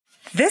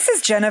This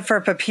is Jennifer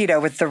Pepito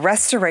with the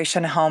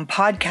Restoration Home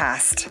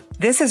Podcast.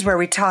 This is where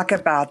we talk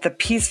about the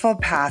peaceful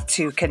path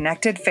to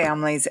connected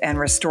families and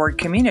restored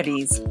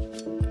communities.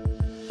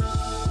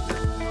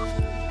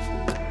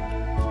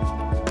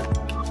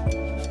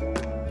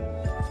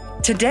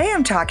 Today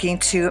I'm talking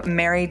to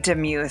Mary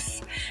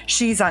DeMuth.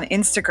 She's on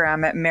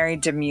Instagram at Mary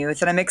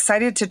DeMuth, and I'm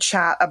excited to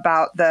chat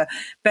about the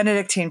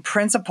Benedictine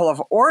principle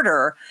of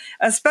order,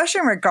 especially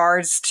in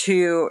regards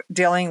to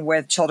dealing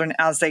with children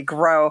as they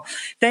grow.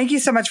 Thank you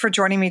so much for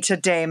joining me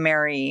today,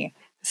 Mary.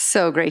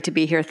 So great to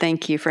be here.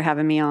 Thank you for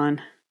having me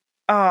on.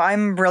 Oh,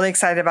 I'm really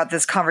excited about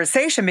this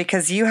conversation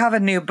because you have a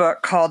new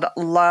book called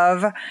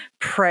Love,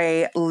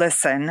 Pray,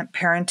 Listen,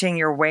 Parenting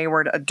Your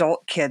Wayward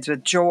Adult Kids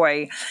with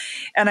Joy.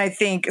 And I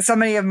think so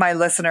many of my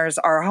listeners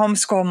are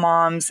homeschool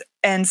moms,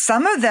 and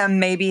some of them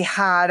maybe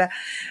had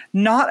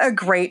not a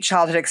great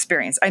childhood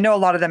experience. I know a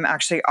lot of them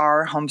actually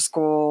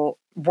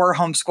were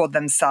homeschooled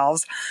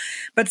themselves,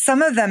 but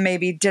some of them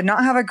maybe did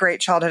not have a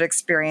great childhood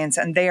experience,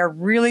 and they are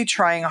really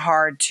trying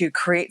hard to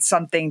create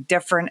something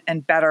different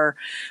and better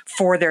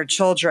for their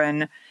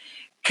children.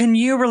 Can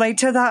you relate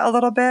to that a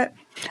little bit?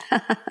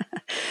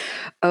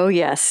 Oh,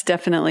 yes,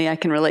 definitely. I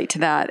can relate to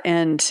that.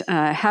 And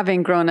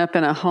having grown up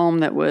in a home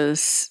that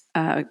was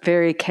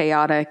very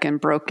chaotic and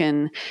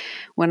broken,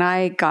 when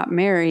I got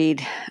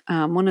married,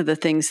 one of the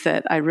things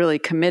that I really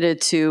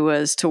committed to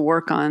was to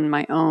work on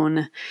my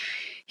own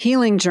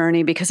healing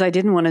journey because I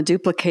didn't want to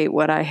duplicate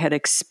what I had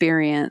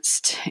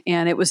experienced.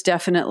 And it was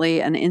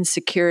definitely an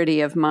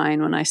insecurity of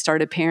mine when I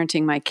started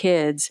parenting my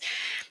kids.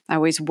 I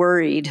was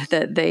worried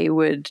that they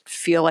would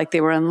feel like they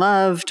were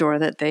unloved or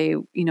that they,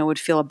 would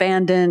feel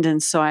abandoned.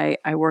 And so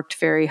I worked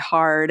very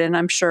hard, and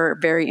I'm sure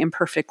very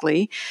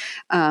imperfectly,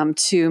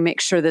 to make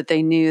sure that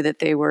they knew that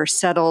they were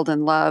settled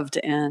and loved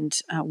and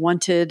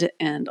wanted,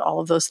 and all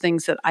of those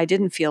things that I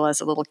didn't feel as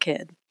a little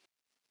kid.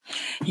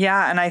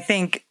 Yeah. And I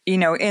think,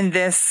 in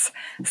this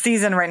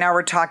season right now,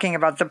 we're talking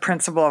about the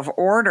principle of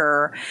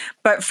order.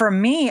 But for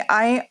me,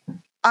 I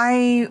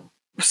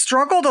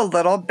struggled a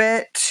little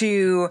bit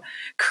to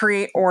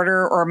create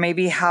order or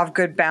maybe have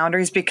good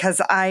boundaries because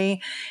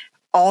I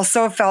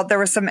also felt there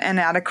were some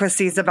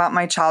inadequacies about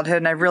my childhood.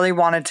 And I really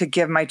wanted to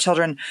give my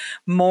children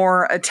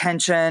more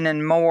attention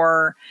and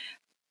more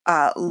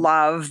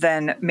love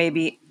than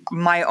maybe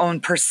my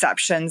own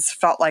perceptions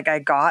felt like I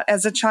got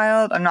as a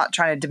child. I'm not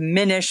trying to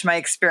diminish my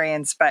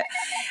experience, but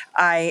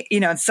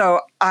so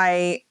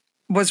I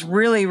was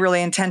really,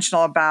 really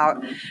intentional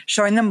about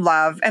showing them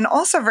love and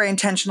also very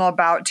intentional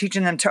about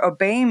teaching them to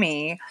obey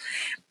me.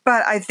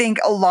 But I think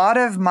a lot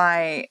of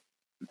my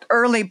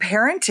early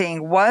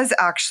parenting was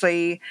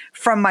actually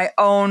from my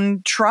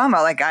own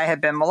trauma. Like I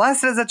had been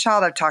molested as a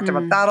child. I've talked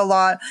about that a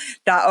lot.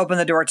 That opened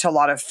the door to a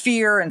lot of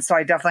fear. And so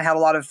I definitely had a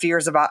lot of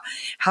fears about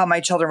how my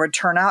children would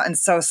turn out. And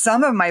so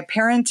some of my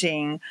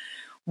parenting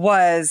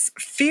was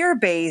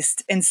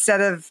fear-based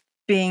instead of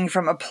being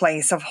from a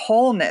place of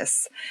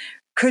wholeness.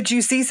 Could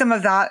you see some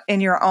of that in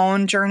your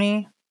own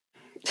journey?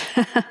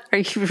 Are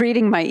you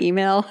reading my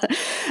email?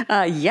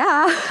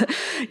 Yeah.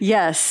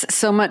 Yes.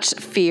 So much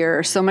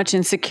fear, so much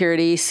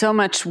insecurity, so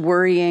much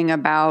worrying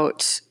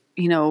about,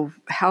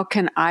 how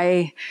can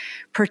I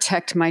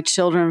protect my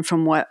children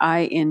from what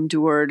I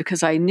endured?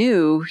 Because I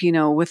knew,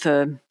 with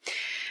the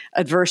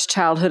adverse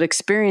childhood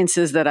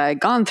experiences that I had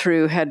gone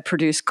through had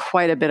produced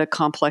quite a bit of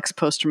complex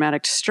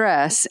post-traumatic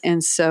stress.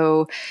 And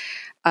so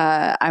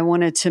I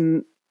wanted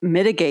to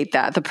mitigate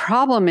that. The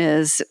problem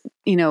is,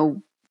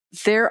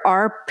 there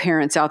are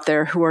parents out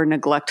there who are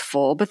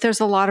neglectful, but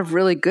there's a lot of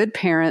really good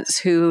parents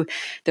who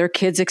their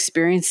kids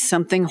experience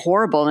something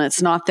horrible and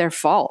it's not their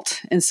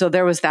fault. And so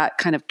there was that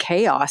kind of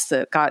chaos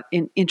that got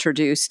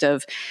introduced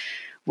of,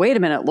 wait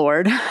a minute,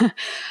 Lord,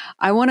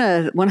 I want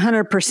to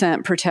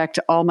 100% protect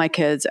all my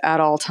kids at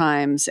all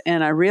times.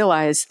 And I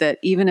realized that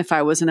even if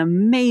I was an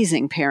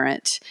amazing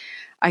parent,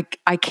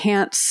 I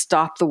can't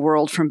stop the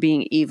world from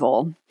being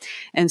evil.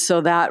 And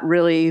so that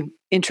really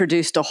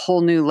introduced a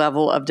whole new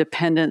level of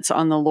dependence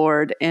on the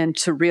Lord, and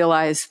to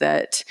realize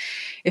that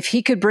if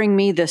He could bring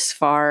me this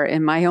far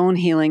in my own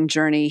healing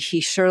journey, He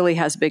surely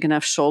has big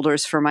enough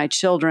shoulders for my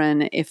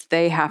children if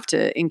they have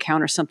to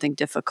encounter something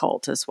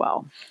difficult as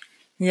well.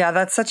 Yeah,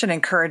 that's such an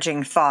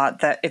encouraging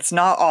thought that it's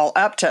not all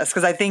up to us.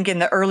 Because I think in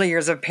the early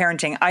years of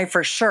parenting, I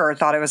for sure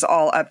thought it was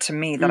all up to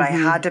me, that I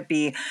had to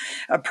be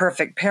a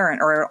perfect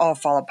parent or it would all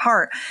fall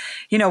apart.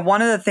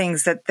 One of the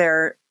things that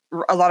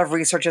a lot of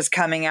research is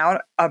coming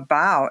out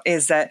about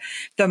is that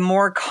the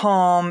more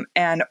calm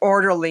and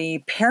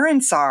orderly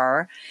parents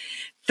are,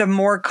 the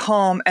more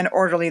calm and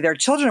orderly their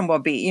children will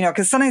be.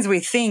 Because sometimes we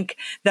think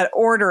that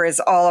order is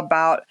all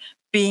about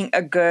being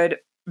a good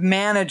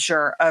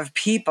manager of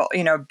people,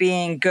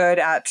 being good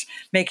at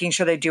making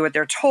sure they do what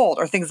they're told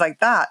or things like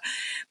that.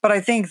 But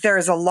I think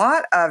there's a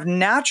lot of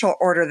natural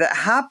order that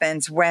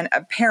happens when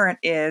a parent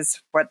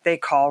is what they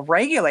call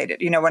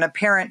regulated. When a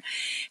parent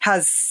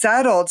has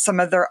settled some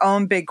of their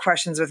own big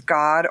questions with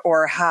God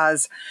or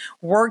has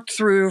worked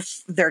through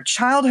their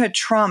childhood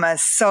trauma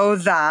so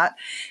that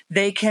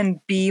they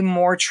can be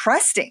more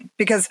trusting.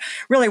 Because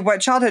really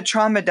what childhood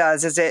trauma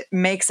does is it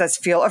makes us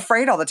feel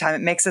afraid all the time.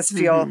 It makes us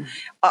feel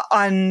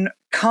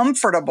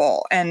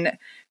uncomfortable and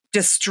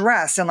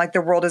distressed and like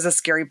the world is a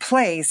scary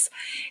place.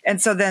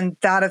 And so then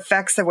that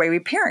affects the way we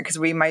parent, because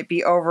we might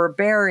be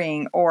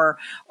overbearing or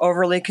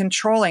overly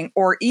controlling,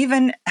 or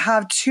even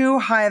have too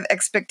high of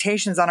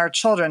expectations on our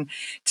children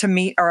to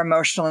meet our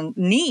emotional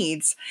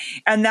needs.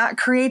 And that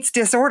creates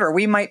disorder.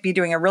 We might be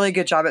doing a really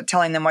good job at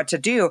telling them what to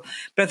do,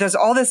 but if there's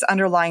all this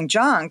underlying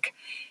junk,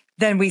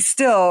 then we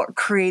still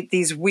create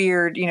these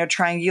weird,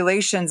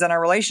 triangulations in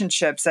our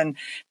relationships and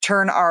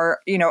turn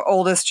our,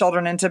 oldest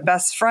children into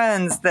best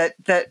friends that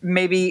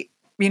maybe,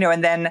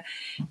 and then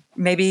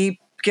maybe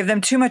give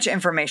them too much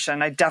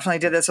information. I definitely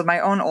did this with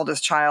my own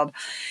oldest child.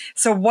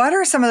 So what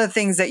are some of the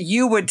things that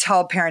you would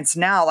tell parents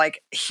now?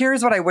 Like,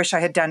 here's what I wish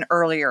I had done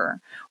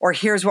earlier, or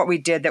here's what we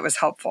did that was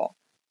helpful.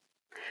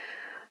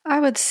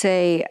 I would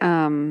say,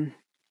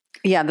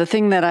 the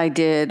thing that I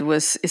did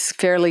is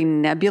fairly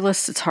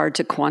nebulous. It's hard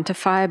to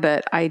quantify,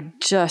 but I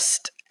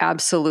just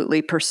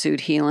absolutely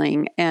pursued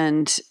healing,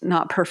 and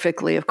not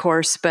perfectly, of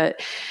course,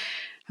 but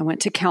I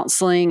went to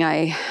counseling.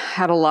 I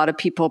had a lot of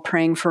people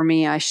praying for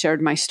me. I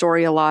shared my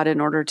story a lot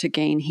in order to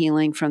gain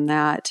healing from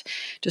that,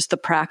 just the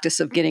practice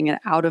of getting it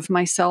out of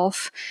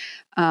myself.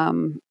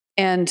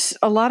 And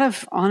a lot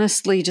of,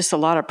 honestly, just a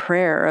lot of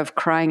prayer, of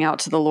crying out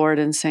to the Lord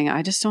and saying,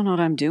 I just don't know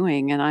what I'm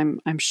doing.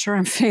 And I'm sure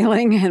I'm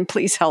failing, and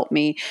please help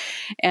me.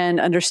 And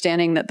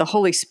understanding that the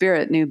Holy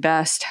Spirit knew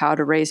best how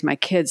to raise my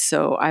kids.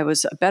 So I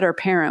was a better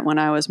parent when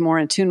I was more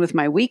in tune with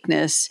my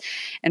weakness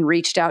and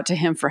reached out to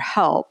Him for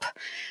help.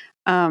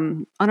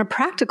 On a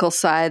practical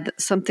side,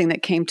 something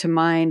that came to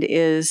mind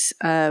is,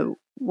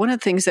 one of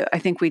the things that I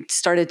think we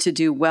started to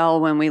do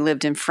well when we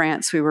lived in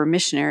France. We were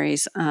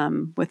missionaries,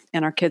 and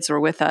our kids were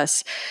with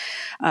us.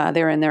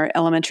 They were in their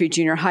elementary,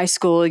 junior high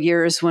school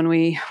years when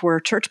we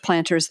were church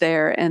planters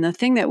there. And the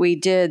thing that we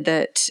did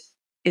that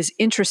is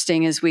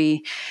interesting is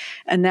we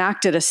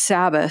enacted a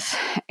Sabbath,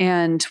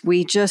 and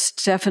we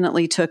just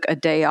definitely took a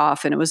day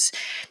off. And it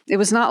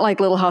was not like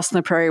Little House on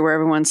the Prairie where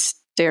everyone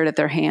stared at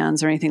their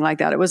hands or anything like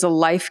that. It was a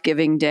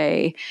life-giving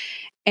day.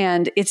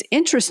 And it's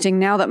interesting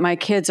now that my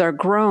kids are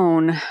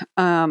grown,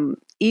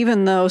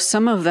 even though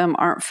some of them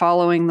aren't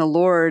following the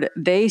Lord,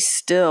 they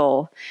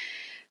still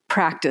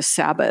practice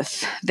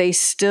Sabbath. They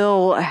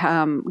still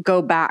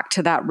go back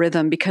to that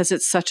rhythm because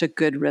it's such a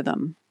good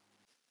rhythm.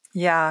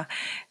 Yeah.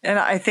 And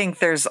I think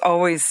there's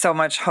always so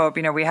much hope.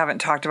 We haven't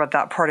talked about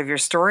that part of your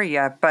story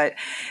yet, but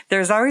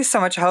there's always so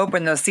much hope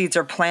when those seeds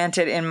are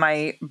planted. In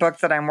my book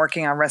that I'm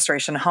working on,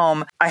 Restoration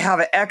Home, I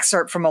have an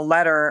excerpt from a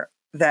letter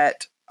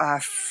that I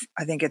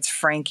think it's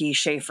Frankie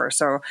Schaefer.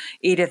 So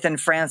Edith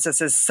and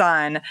Francis's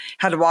son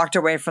had walked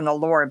away from the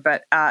Lord,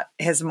 but at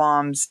his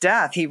mom's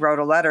death, he wrote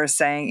a letter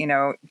saying,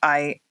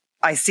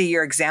 I see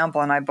your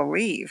example and I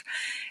believe.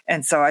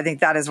 And so I think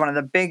that is one of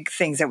the big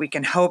things that we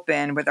can hope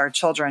in with our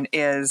children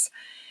is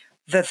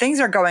the things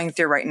they're going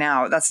through right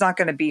now. That's not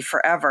going to be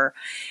forever.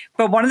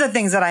 But one of the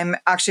things that I'm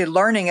actually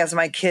learning as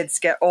my kids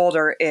get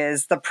older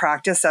is the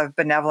practice of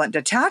benevolent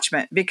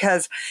detachment.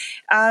 Because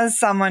as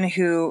someone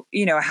who,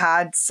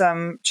 had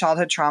some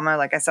childhood trauma,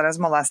 like I said, I was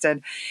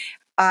molested,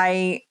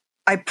 I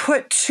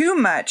put too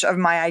much of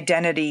my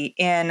identity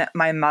in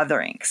my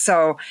mothering.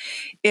 So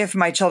if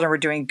my children were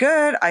doing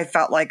good, I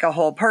felt like a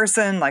whole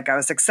person, like I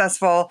was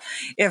successful.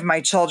 If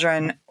my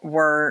children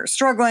were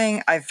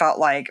struggling, I felt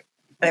like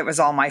it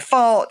was all my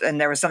fault and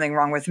there was something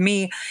wrong with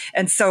me.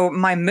 And so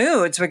my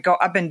moods would go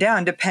up and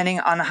down depending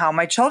on how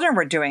my children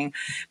were doing.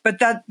 But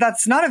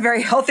that's not a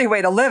very healthy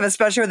way to live,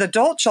 especially with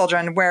adult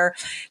children, where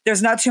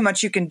there's not too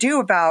much you can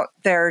do about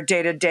their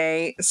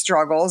day-to-day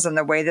struggles and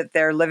the way that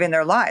they're living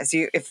their lives.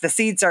 If the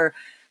seeds are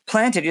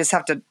planted, you just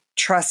have to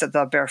trust that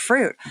they'll bear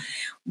fruit.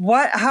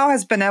 How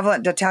has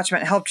benevolent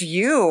detachment helped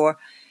you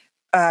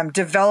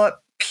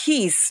develop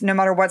peace no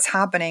matter what's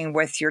happening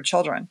with your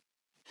children?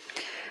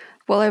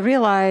 Well, I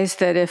realized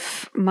that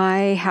if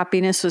my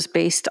happiness was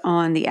based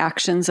on the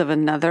actions of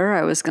another,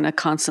 I was going to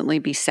constantly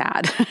be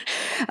sad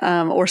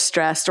or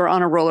stressed or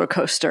on a roller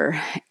coaster.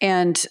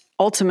 And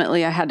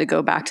ultimately, I had to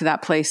go back to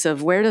that place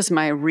of, where does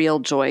my real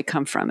joy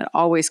come from? It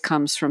always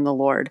comes from the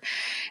Lord.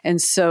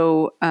 And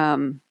so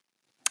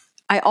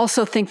I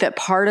also think that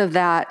part of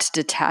that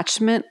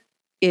detachment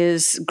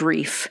is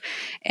grief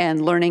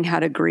and learning how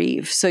to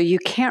grieve. So you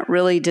can't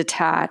really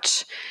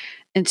detach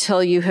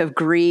until you have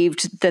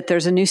grieved that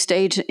there's a new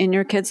stage in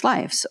your kids'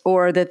 lives,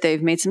 or that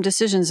they've made some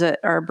decisions that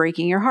are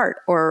breaking your heart,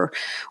 or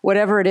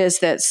whatever it is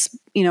that's,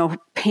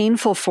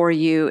 painful for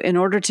you, in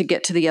order to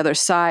get to the other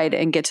side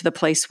and get to the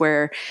place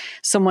where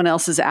someone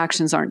else's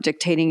actions aren't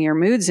dictating your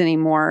moods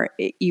anymore.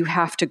 You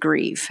have to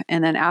grieve.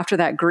 And then after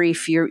that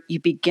grief, you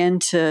begin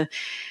to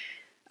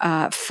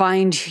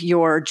find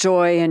your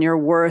joy and your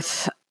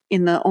worth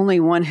in the only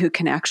one who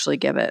can actually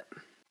give it.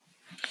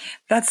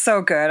 That's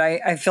so good.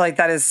 I feel like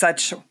that is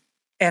such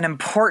an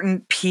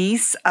important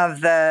piece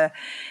of the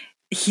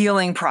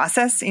healing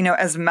process,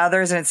 as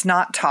mothers, and it's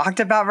not talked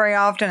about very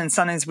often. And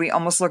sometimes we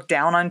almost look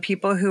down on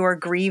people who are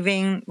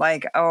grieving,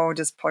 like, oh,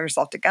 just pull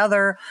yourself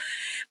together.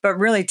 But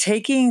really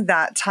taking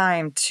that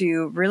time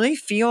to really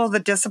feel the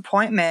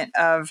disappointment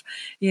of,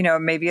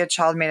 maybe a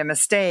child made a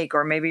mistake,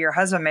 or maybe your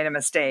husband made a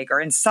mistake, or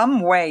in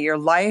some way your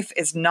life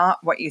is not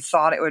what you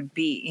thought it would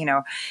be.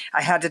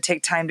 I had to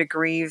take time to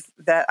grieve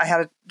that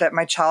that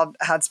my child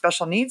had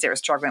special needs they were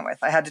struggling with.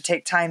 I had to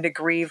take time to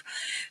grieve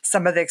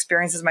some of the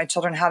experiences my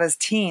children had as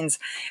teens.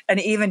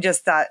 And even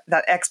just that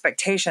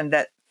expectation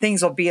that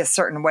things will be a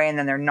certain way and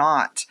then they're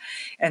not.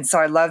 And so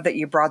I love that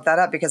you brought that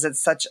up, because it's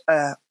such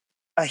a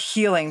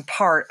healing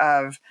part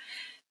of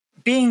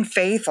being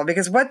faithful.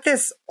 Because what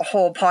this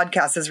whole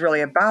podcast is really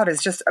about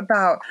is just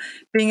about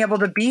being able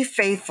to be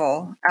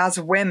faithful as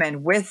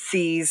women with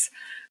these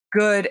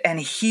good and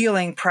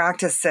healing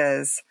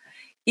practices,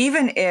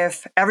 even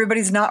if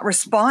everybody's not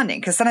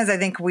responding. Because sometimes I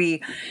think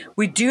we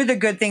do the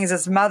good things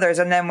as mothers,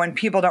 and then when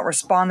people don't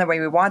respond the way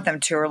we want them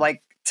to, or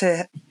like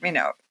to,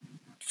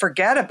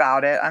 forget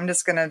about it, I'm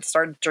just going to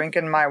start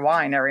drinking my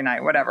wine every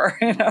night, whatever,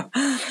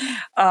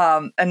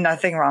 and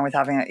nothing wrong with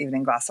having an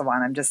evening glass of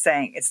wine. I'm just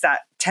saying it's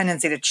that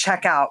tendency to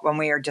check out when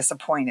we are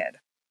disappointed.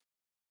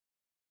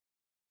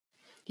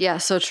 Yeah,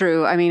 so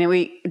true. I mean,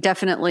 we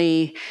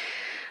definitely,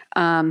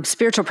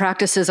 spiritual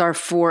practices are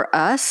for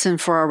us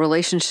and for our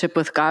relationship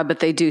with God, but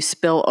they do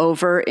spill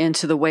over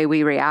into the way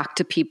we react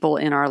to people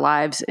in our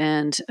lives.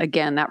 And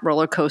again, that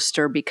roller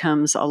coaster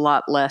becomes a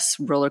lot less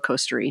roller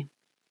coastery.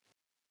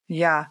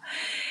 Yeah.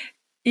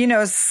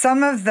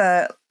 Some of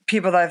the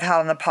people that I've had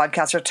on the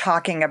podcast are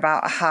talking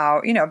about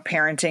how,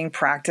 parenting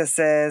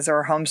practices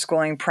or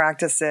homeschooling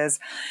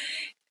practices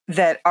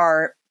that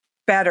are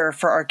better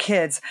for our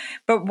kids.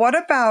 But what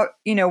about,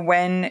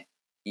 when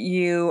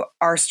you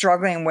are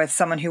struggling with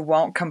someone who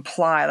won't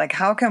comply? Like,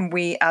 how can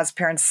we as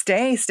parents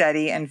stay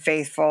steady and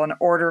faithful and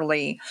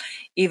orderly,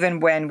 even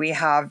when we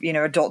have,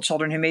 adult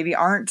children who maybe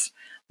aren't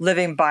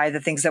living by the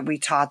things that we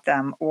taught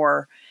them?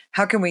 Or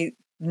how can we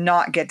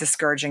not get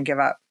discouraged and give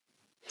up?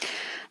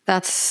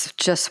 That's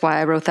just why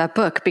I wrote that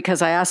book,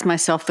 because I asked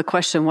myself the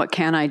question, what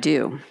can I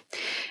do?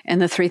 And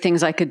the three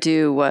things I could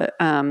do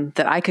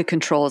that I could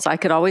control is I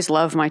could always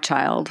love my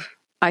child.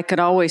 I could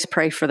always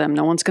pray for them.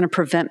 No one's going to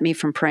prevent me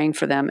from praying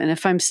for them. And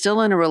if I'm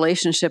still in a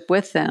relationship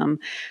with them,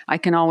 I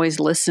can always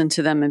listen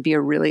to them and be a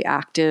really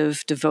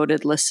active,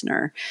 devoted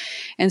listener.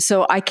 And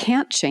so I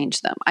can't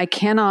change them. I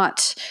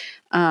cannot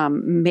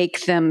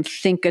make them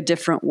think a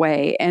different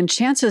way. And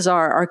chances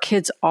are our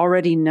kids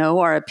already know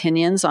our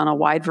opinions on a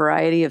wide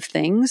variety of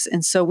things.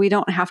 And so we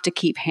don't have to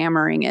keep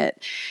hammering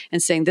it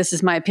and saying, this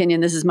is my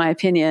opinion,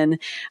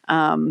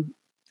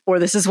 or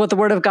this is what the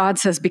Word of God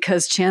says,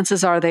 because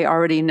chances are they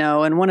already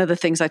know. And one of the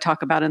things I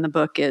talk about in the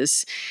book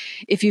is,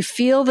 if you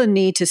feel the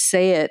need to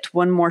say it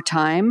one more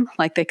time,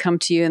 like they come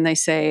to you and they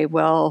say,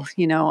 well,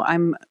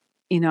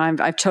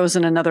 I've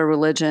chosen another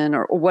religion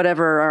or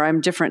whatever, or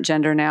I'm different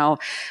gender now.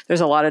 There's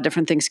a lot of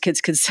different things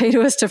kids could say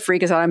to us to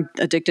freak us out. I'm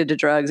addicted to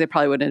drugs. They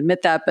probably wouldn't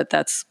admit that, but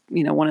that's,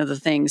 one of the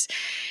things.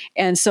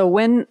 And so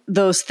when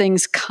those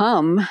things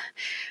come,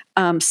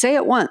 say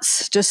it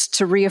once, just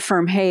to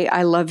reaffirm, hey,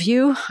 I love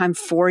you. I'm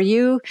for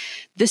you.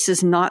 This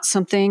is not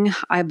something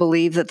I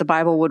believe that the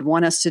Bible would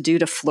want us to do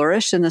to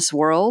flourish in this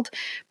world,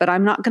 but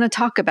I'm not going to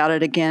talk about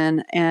it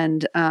again.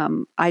 And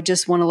I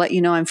just want to let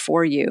you know I'm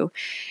for you.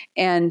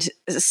 And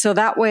so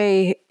that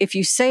way, if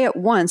you say it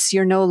once,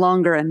 you're no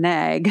longer a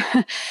nag,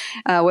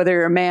 whether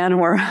you're a man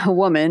or a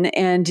woman,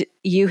 and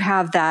you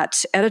have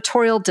that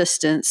editorial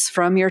distance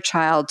from your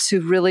child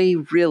to really,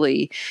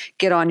 really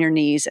get on your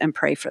knees and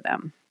pray for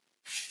them.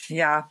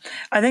 Yeah,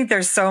 I think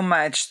there's so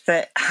much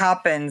that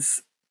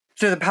happens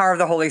through the power of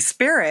the Holy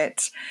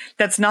Spirit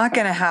that's not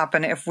going to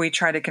happen if we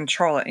try to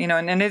control it,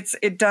 and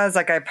it does,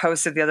 like I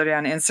posted the other day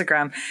on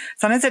Instagram,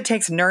 sometimes it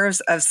takes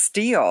nerves of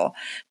steel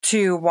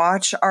to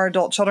watch our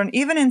adult children,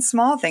 even in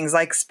small things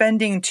like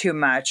spending too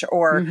much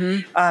or,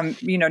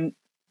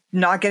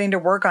 not getting to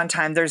work on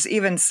time. There's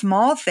even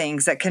small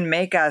things that can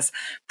make us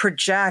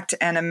project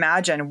and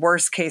imagine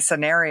worst case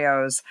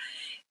scenarios.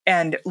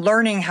 And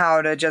learning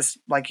how to just,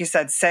 like you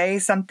said, say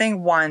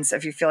something once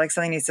if you feel like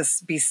something needs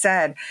to be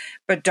said,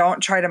 but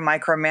don't try to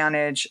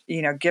micromanage,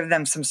 give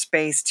them some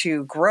space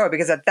to grow.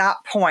 Because at that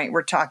point,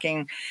 we're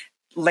talking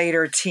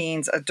later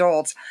teens,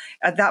 adults,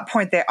 at that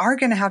point, they are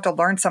going to have to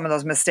learn some of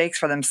those mistakes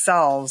for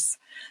themselves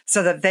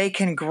so that they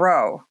can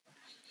grow.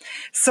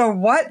 So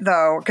what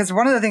though, because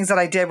one of the things that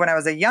I did when I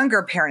was a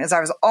younger parent is I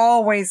was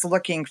always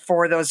looking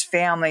for those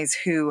families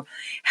who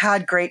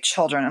had great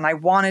children. And I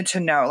wanted to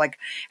know, like,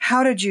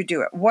 how did you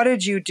do it? What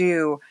did you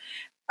do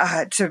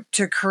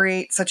to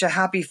create such a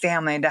happy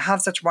family and to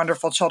have such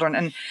wonderful children?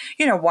 And,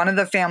 one of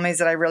the families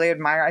that I really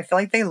admire, I feel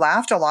like they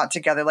laughed a lot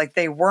together. Like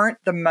they weren't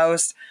the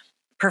most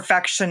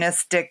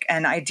perfectionistic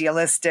and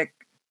idealistic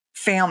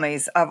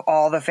families of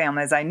all the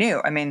families I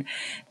knew. I mean,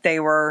 they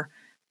were,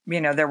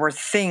 there were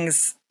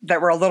things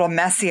that were a little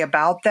messy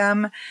about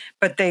them,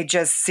 but they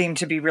just seemed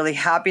to be really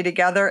happy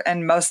together.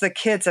 And most of the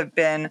kids have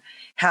been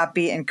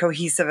happy and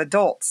cohesive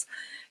adults.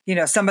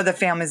 Some of the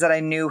families that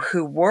I knew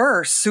who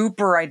were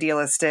super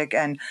idealistic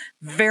and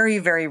very,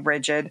 very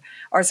rigid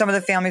are some of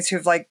the families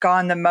who've like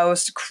gone the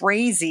most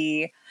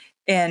crazy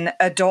in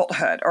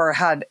adulthood or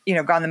had,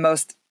 gone the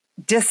most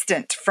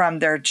distant from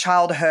their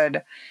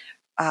childhood,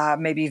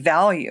 maybe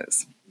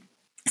values.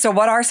 So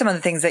what are some of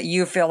the things that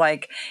you feel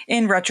like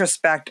in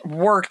retrospect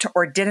worked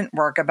or didn't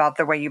work about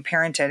the way you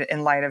parented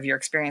in light of your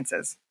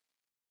experiences?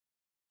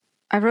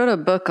 I wrote a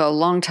book a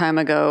long time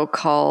ago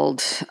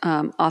called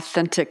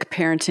Authentic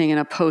Parenting in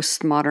a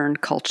Postmodern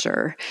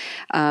Culture.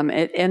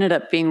 It ended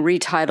up being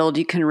retitled,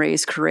 You Can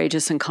Raise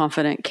Courageous and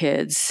Confident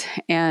Kids.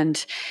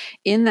 And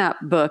in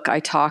that book, I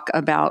talk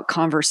about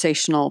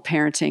conversational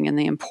parenting and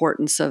the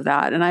importance of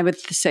that. And I would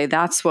say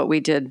that's what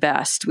we did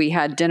best. We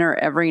had dinner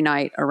every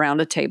night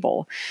around a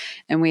table,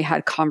 and we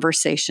had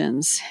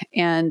conversations,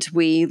 and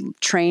we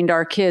trained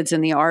our kids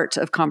in the art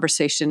of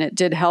conversation. It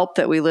did help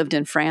that we lived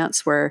in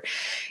France, where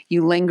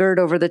you lingered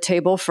over the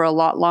table for a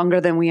lot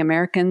longer than we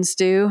Americans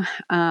do.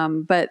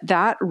 But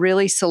that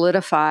really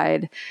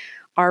solidified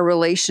our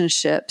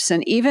relationships.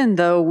 And even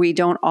though we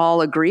don't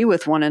all agree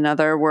with one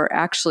another,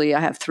 I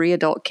have 3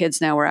 adult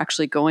kids now. We're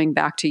actually going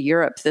back to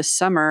Europe this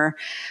summer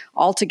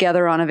all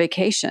together on a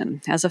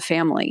vacation as a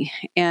family.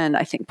 And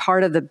I think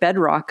part of the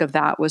bedrock of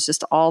that was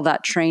just all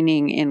that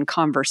training in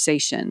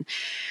conversation.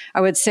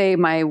 I would say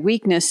my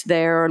weakness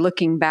there,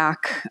 looking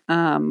back,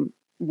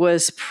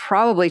 was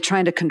probably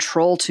trying to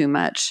control too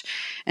much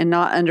and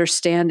not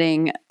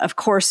understanding. Of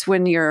course,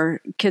 when your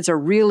kids are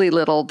really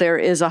little, there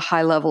is a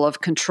high level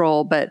of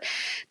control, but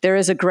there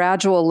is a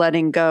gradual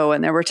letting go.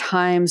 And there were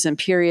times and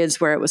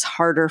periods where it was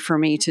harder for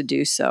me to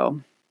do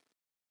so.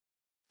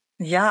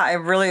 Yeah, I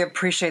really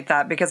appreciate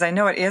that because I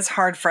know it is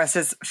hard for us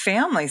as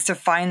families to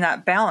find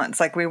that balance.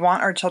 Like we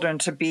want our children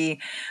to be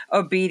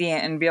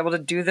obedient and be able to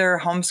do their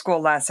homeschool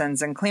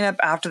lessons and clean up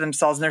after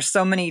themselves. And there's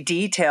so many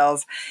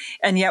details.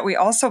 And yet we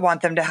also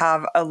want them to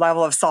have a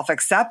level of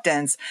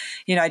self-acceptance.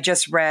 I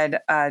just read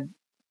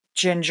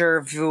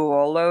Ginger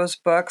Vuolo's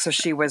book. So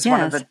she was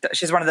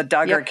she's one of the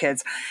Duggar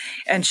kids.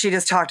 And she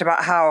just talked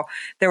about how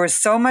there was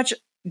so much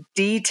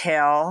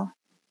detail,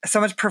 so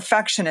much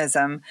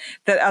perfectionism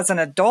that as an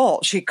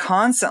adult, she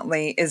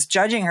constantly is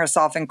judging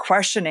herself and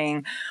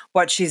questioning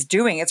what she's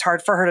doing. It's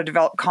hard for her to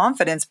develop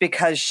confidence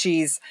because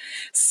she's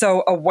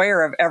so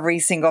aware of every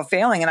single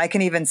failing. And I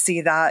can even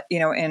see that,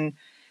 in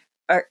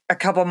a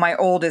couple of my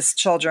oldest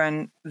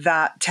children,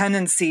 that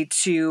tendency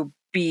to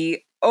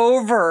be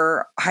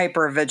over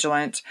hyper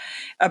vigilant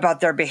about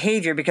their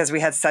behavior because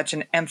we had such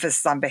an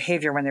emphasis on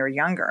behavior when they were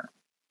younger.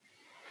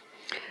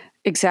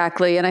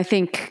 Exactly. And I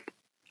think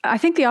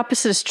the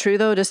opposite is true,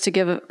 though, just to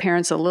give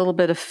parents a little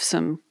bit of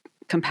some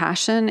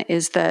compassion,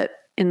 is that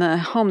in the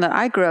home that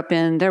I grew up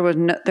in, there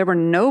were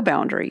no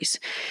boundaries.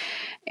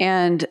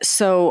 And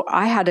so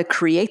I had to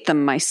create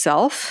them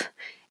myself.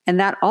 And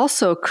that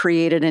also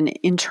created an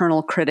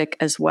internal critic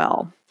as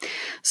well.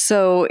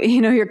 So,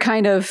 you're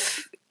kind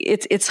of,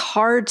 it's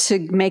hard to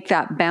make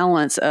that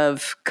balance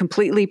of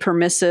completely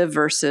permissive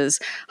versus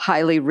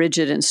highly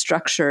rigid and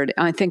structured.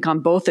 I think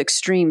on both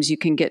extremes, you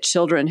can get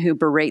children who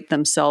berate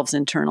themselves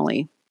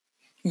internally.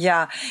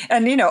 Yeah.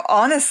 And,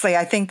 honestly,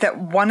 I think that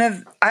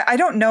I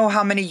don't know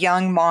how many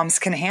young moms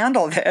can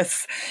handle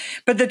this,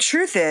 but the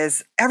truth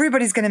is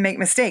everybody's going to make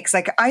mistakes.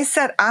 Like I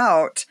set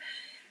out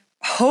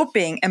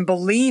hoping and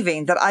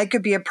believing that I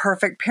could be a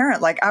perfect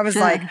parent. Like I was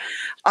like,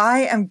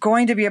 I am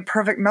going to be a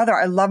perfect mother.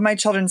 I love my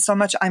children so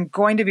much. I'm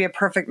going to be a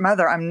perfect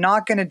mother. I'm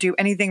not going to do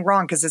anything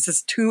wrong because this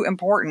is too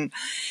important.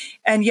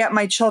 And yet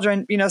my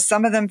children,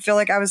 some of them feel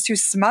like I was too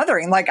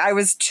smothering, like I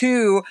was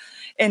too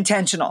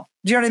intentional.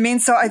 Do you know what I mean?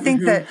 So I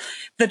think that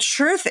the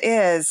truth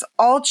is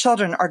all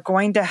children are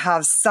going to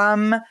have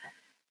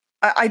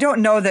I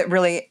don't know that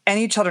really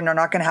any children are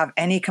not going to have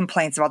any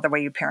complaints about the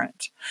way you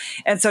parent.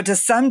 And so to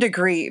some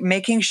degree,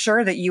 making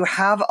sure that you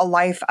have a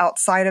life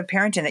outside of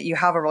parenting, that you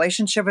have a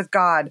relationship with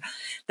God,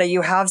 that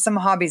you have some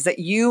hobbies, that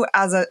you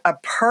as a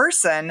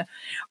person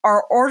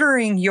are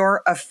ordering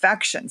your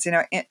affections.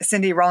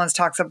 Cindy Rollins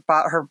talks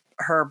about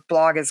her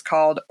blog is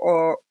called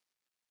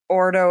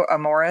Ordo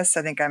Amoris.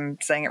 I think I'm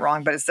saying it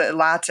wrong, but it's the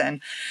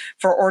Latin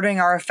for ordering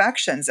our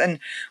affections.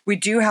 And we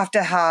do have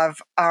to have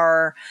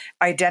our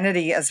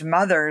identity as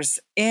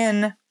mothers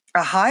in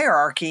a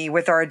hierarchy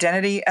with our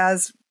identity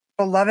as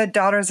beloved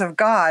daughters of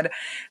God,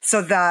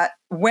 so that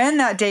when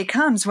that day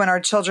comes, when our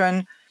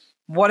children,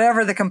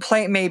 whatever the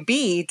complaint may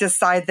be,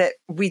 decide that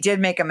we did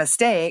make a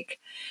mistake,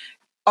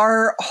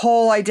 our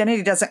whole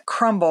identity doesn't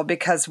crumble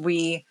because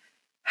we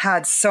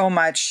had so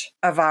much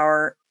of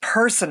our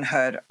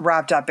personhood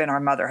wrapped up in our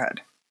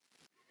motherhood.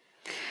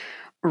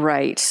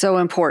 Right. So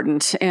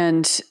important.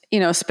 And,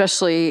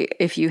 especially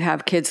if you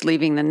have kids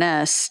leaving the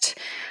nest,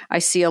 I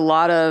see a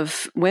lot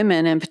of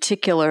women in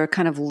particular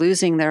kind of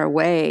losing their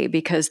way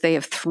because they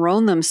have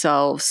thrown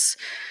themselves,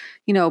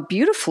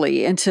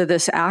 beautifully into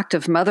this act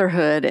of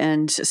motherhood,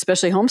 and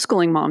especially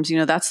homeschooling moms,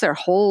 that's their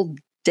whole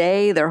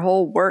day, their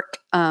whole work.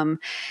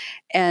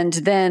 And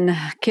then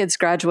kids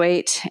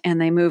graduate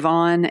and they move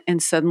on,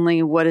 and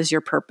suddenly, what is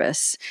your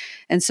purpose?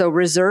 And so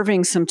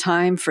reserving some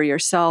time for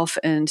yourself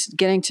and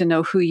getting to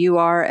know who you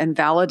are and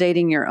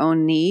validating your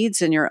own needs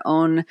and your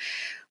own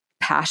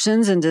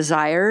passions and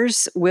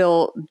desires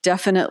will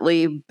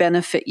definitely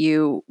benefit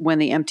you when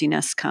the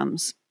emptiness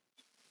comes.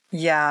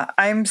 Yeah,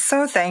 I'm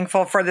so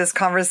thankful for this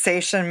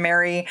conversation,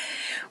 Mary.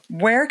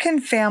 Where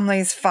can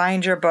families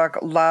find your book,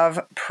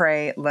 Love,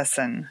 Pray,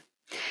 Listen?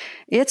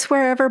 It's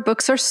wherever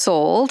books are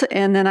sold.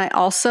 And then I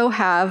also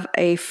have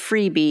a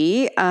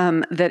freebie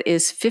that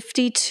is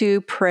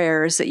 52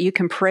 prayers that you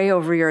can pray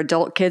over your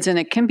adult kids. And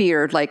it can be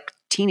your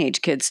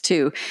teenage kids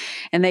too.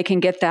 And they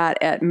can get that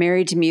at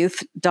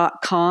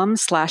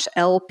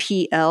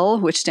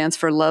marydemuth.com/LPL, which stands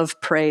for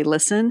Love, Pray,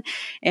 Listen.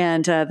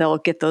 And they'll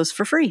get those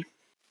for free.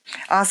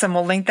 Awesome.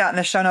 We'll link that in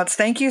the show notes.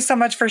 Thank you so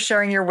much for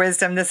sharing your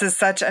wisdom. This is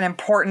such an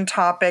important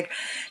topic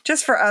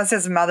just for us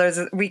as mothers.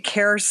 We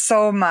care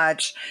so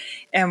much,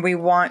 and we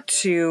want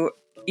to,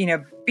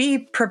 be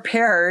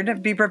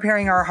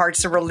preparing our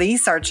hearts to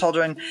release our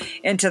children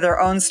into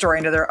their own story,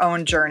 into their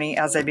own journey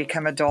as they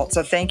become adults.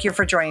 So thank you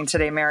for joining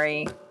today,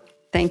 Mary.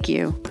 Thank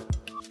you.